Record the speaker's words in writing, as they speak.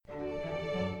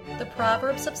The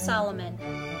Proverbs of Solomon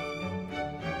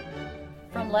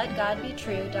from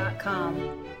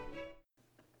LetGodBetrue.com.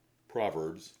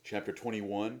 Proverbs chapter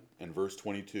 21 and verse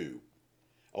 22.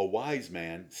 A wise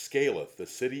man scaleth the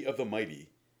city of the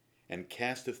mighty, and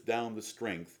casteth down the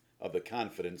strength of the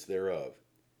confidence thereof.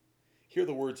 Hear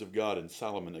the words of God in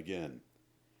Solomon again.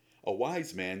 A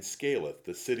wise man scaleth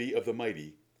the city of the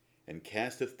mighty, and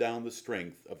casteth down the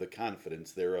strength of the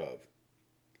confidence thereof.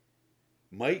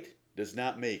 Might does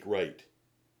not make right,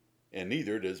 and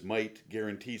neither does might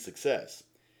guarantee success.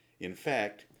 In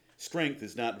fact, strength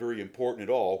is not very important at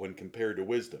all when compared to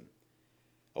wisdom.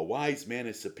 A wise man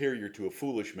is superior to a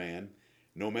foolish man,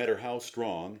 no matter how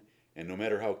strong and no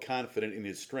matter how confident in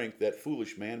his strength that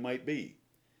foolish man might be.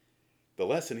 The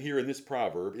lesson here in this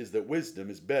proverb is that wisdom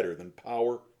is better than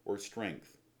power or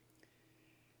strength.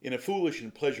 In a foolish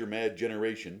and pleasure-mad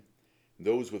generation,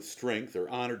 those with strength are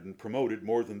honored and promoted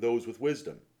more than those with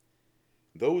wisdom.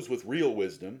 Those with real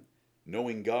wisdom,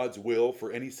 knowing God's will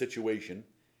for any situation,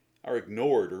 are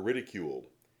ignored or ridiculed.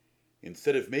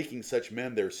 Instead of making such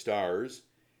men their stars,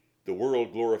 the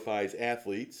world glorifies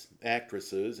athletes,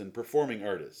 actresses, and performing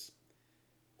artists.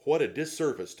 What a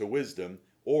disservice to wisdom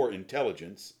or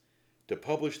intelligence to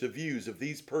publish the views of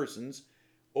these persons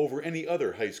over any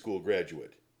other high school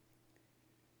graduate.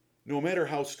 No matter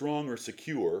how strong or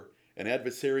secure an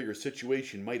adversary or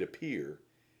situation might appear,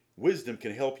 wisdom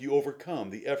can help you overcome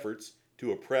the efforts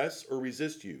to oppress or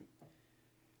resist you.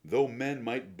 Though men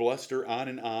might bluster on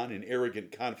in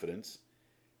arrogant confidence,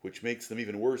 which makes them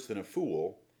even worse than a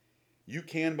fool, you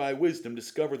can by wisdom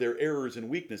discover their errors and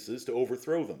weaknesses to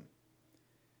overthrow them.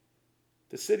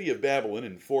 The city of Babylon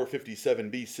in 457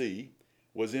 BC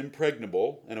was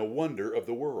impregnable and a wonder of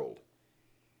the world.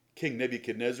 King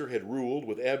Nebuchadnezzar had ruled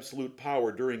with absolute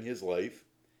power during his life,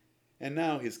 and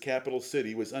now his capital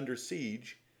city was under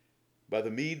siege by the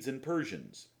Medes and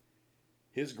Persians.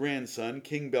 His grandson,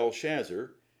 King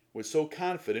Belshazzar, was so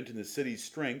confident in the city's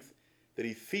strength that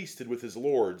he feasted with his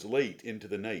lords late into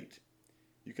the night.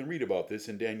 You can read about this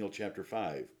in Daniel chapter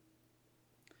 5.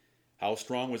 How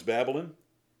strong was Babylon?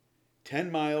 10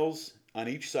 miles on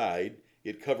each side,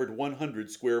 it covered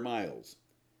 100 square miles.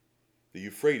 The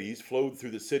Euphrates flowed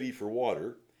through the city for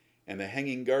water, and the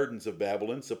hanging gardens of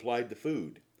Babylon supplied the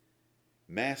food.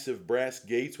 Massive brass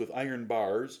gates with iron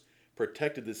bars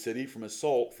protected the city from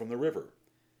assault from the river.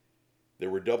 There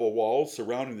were double walls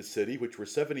surrounding the city which were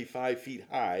 75 feet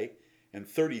high and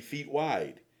 30 feet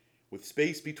wide, with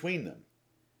space between them.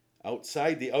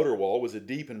 Outside the outer wall was a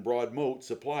deep and broad moat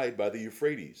supplied by the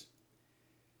Euphrates.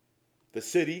 The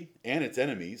city and its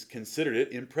enemies considered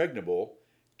it impregnable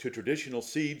to traditional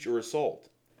siege or assault.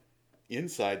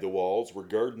 Inside the walls were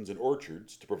gardens and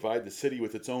orchards to provide the city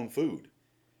with its own food.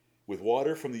 With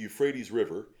water from the Euphrates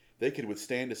River, they could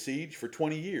withstand a siege for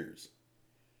 20 years.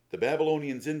 The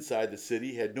Babylonians inside the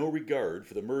city had no regard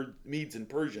for the Medes and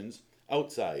Persians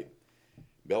outside.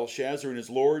 Belshazzar and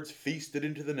his lords feasted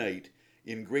into the night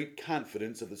in great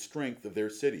confidence of the strength of their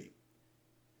city.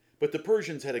 But the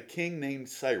Persians had a king named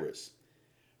Cyrus,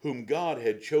 whom God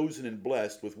had chosen and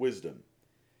blessed with wisdom.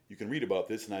 You can read about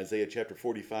this in Isaiah chapter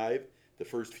 45, the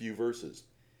first few verses.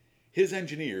 His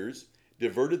engineers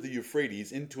diverted the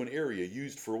Euphrates into an area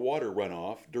used for water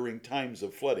runoff during times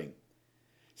of flooding.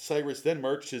 Cyrus then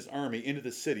marched his army into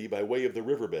the city by way of the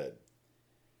riverbed.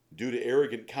 Due to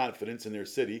arrogant confidence in their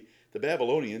city, the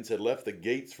Babylonians had left the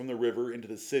gates from the river into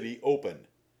the city open.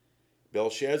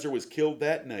 Belshazzar was killed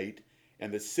that night,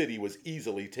 and the city was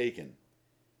easily taken.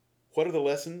 What are the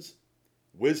lessons?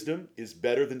 Wisdom is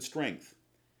better than strength,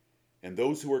 and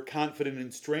those who are confident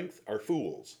in strength are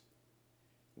fools.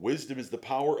 Wisdom is the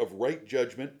power of right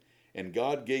judgment, and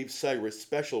God gave Cyrus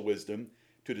special wisdom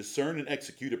to discern and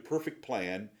execute a perfect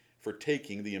plan for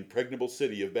taking the impregnable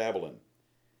city of Babylon.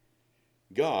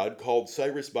 God called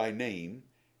Cyrus by name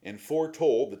and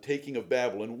foretold the taking of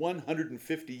Babylon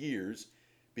 150 years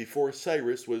before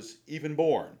Cyrus was even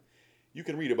born. You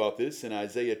can read about this in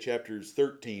Isaiah chapters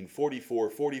 13, 44,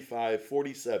 45,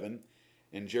 47,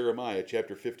 and Jeremiah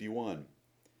chapter 51.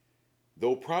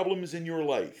 Though problems in your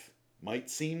life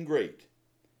might seem great,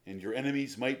 and your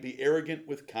enemies might be arrogant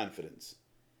with confidence,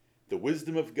 the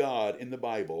wisdom of God in the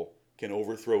Bible can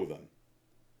overthrow them.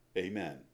 Amen.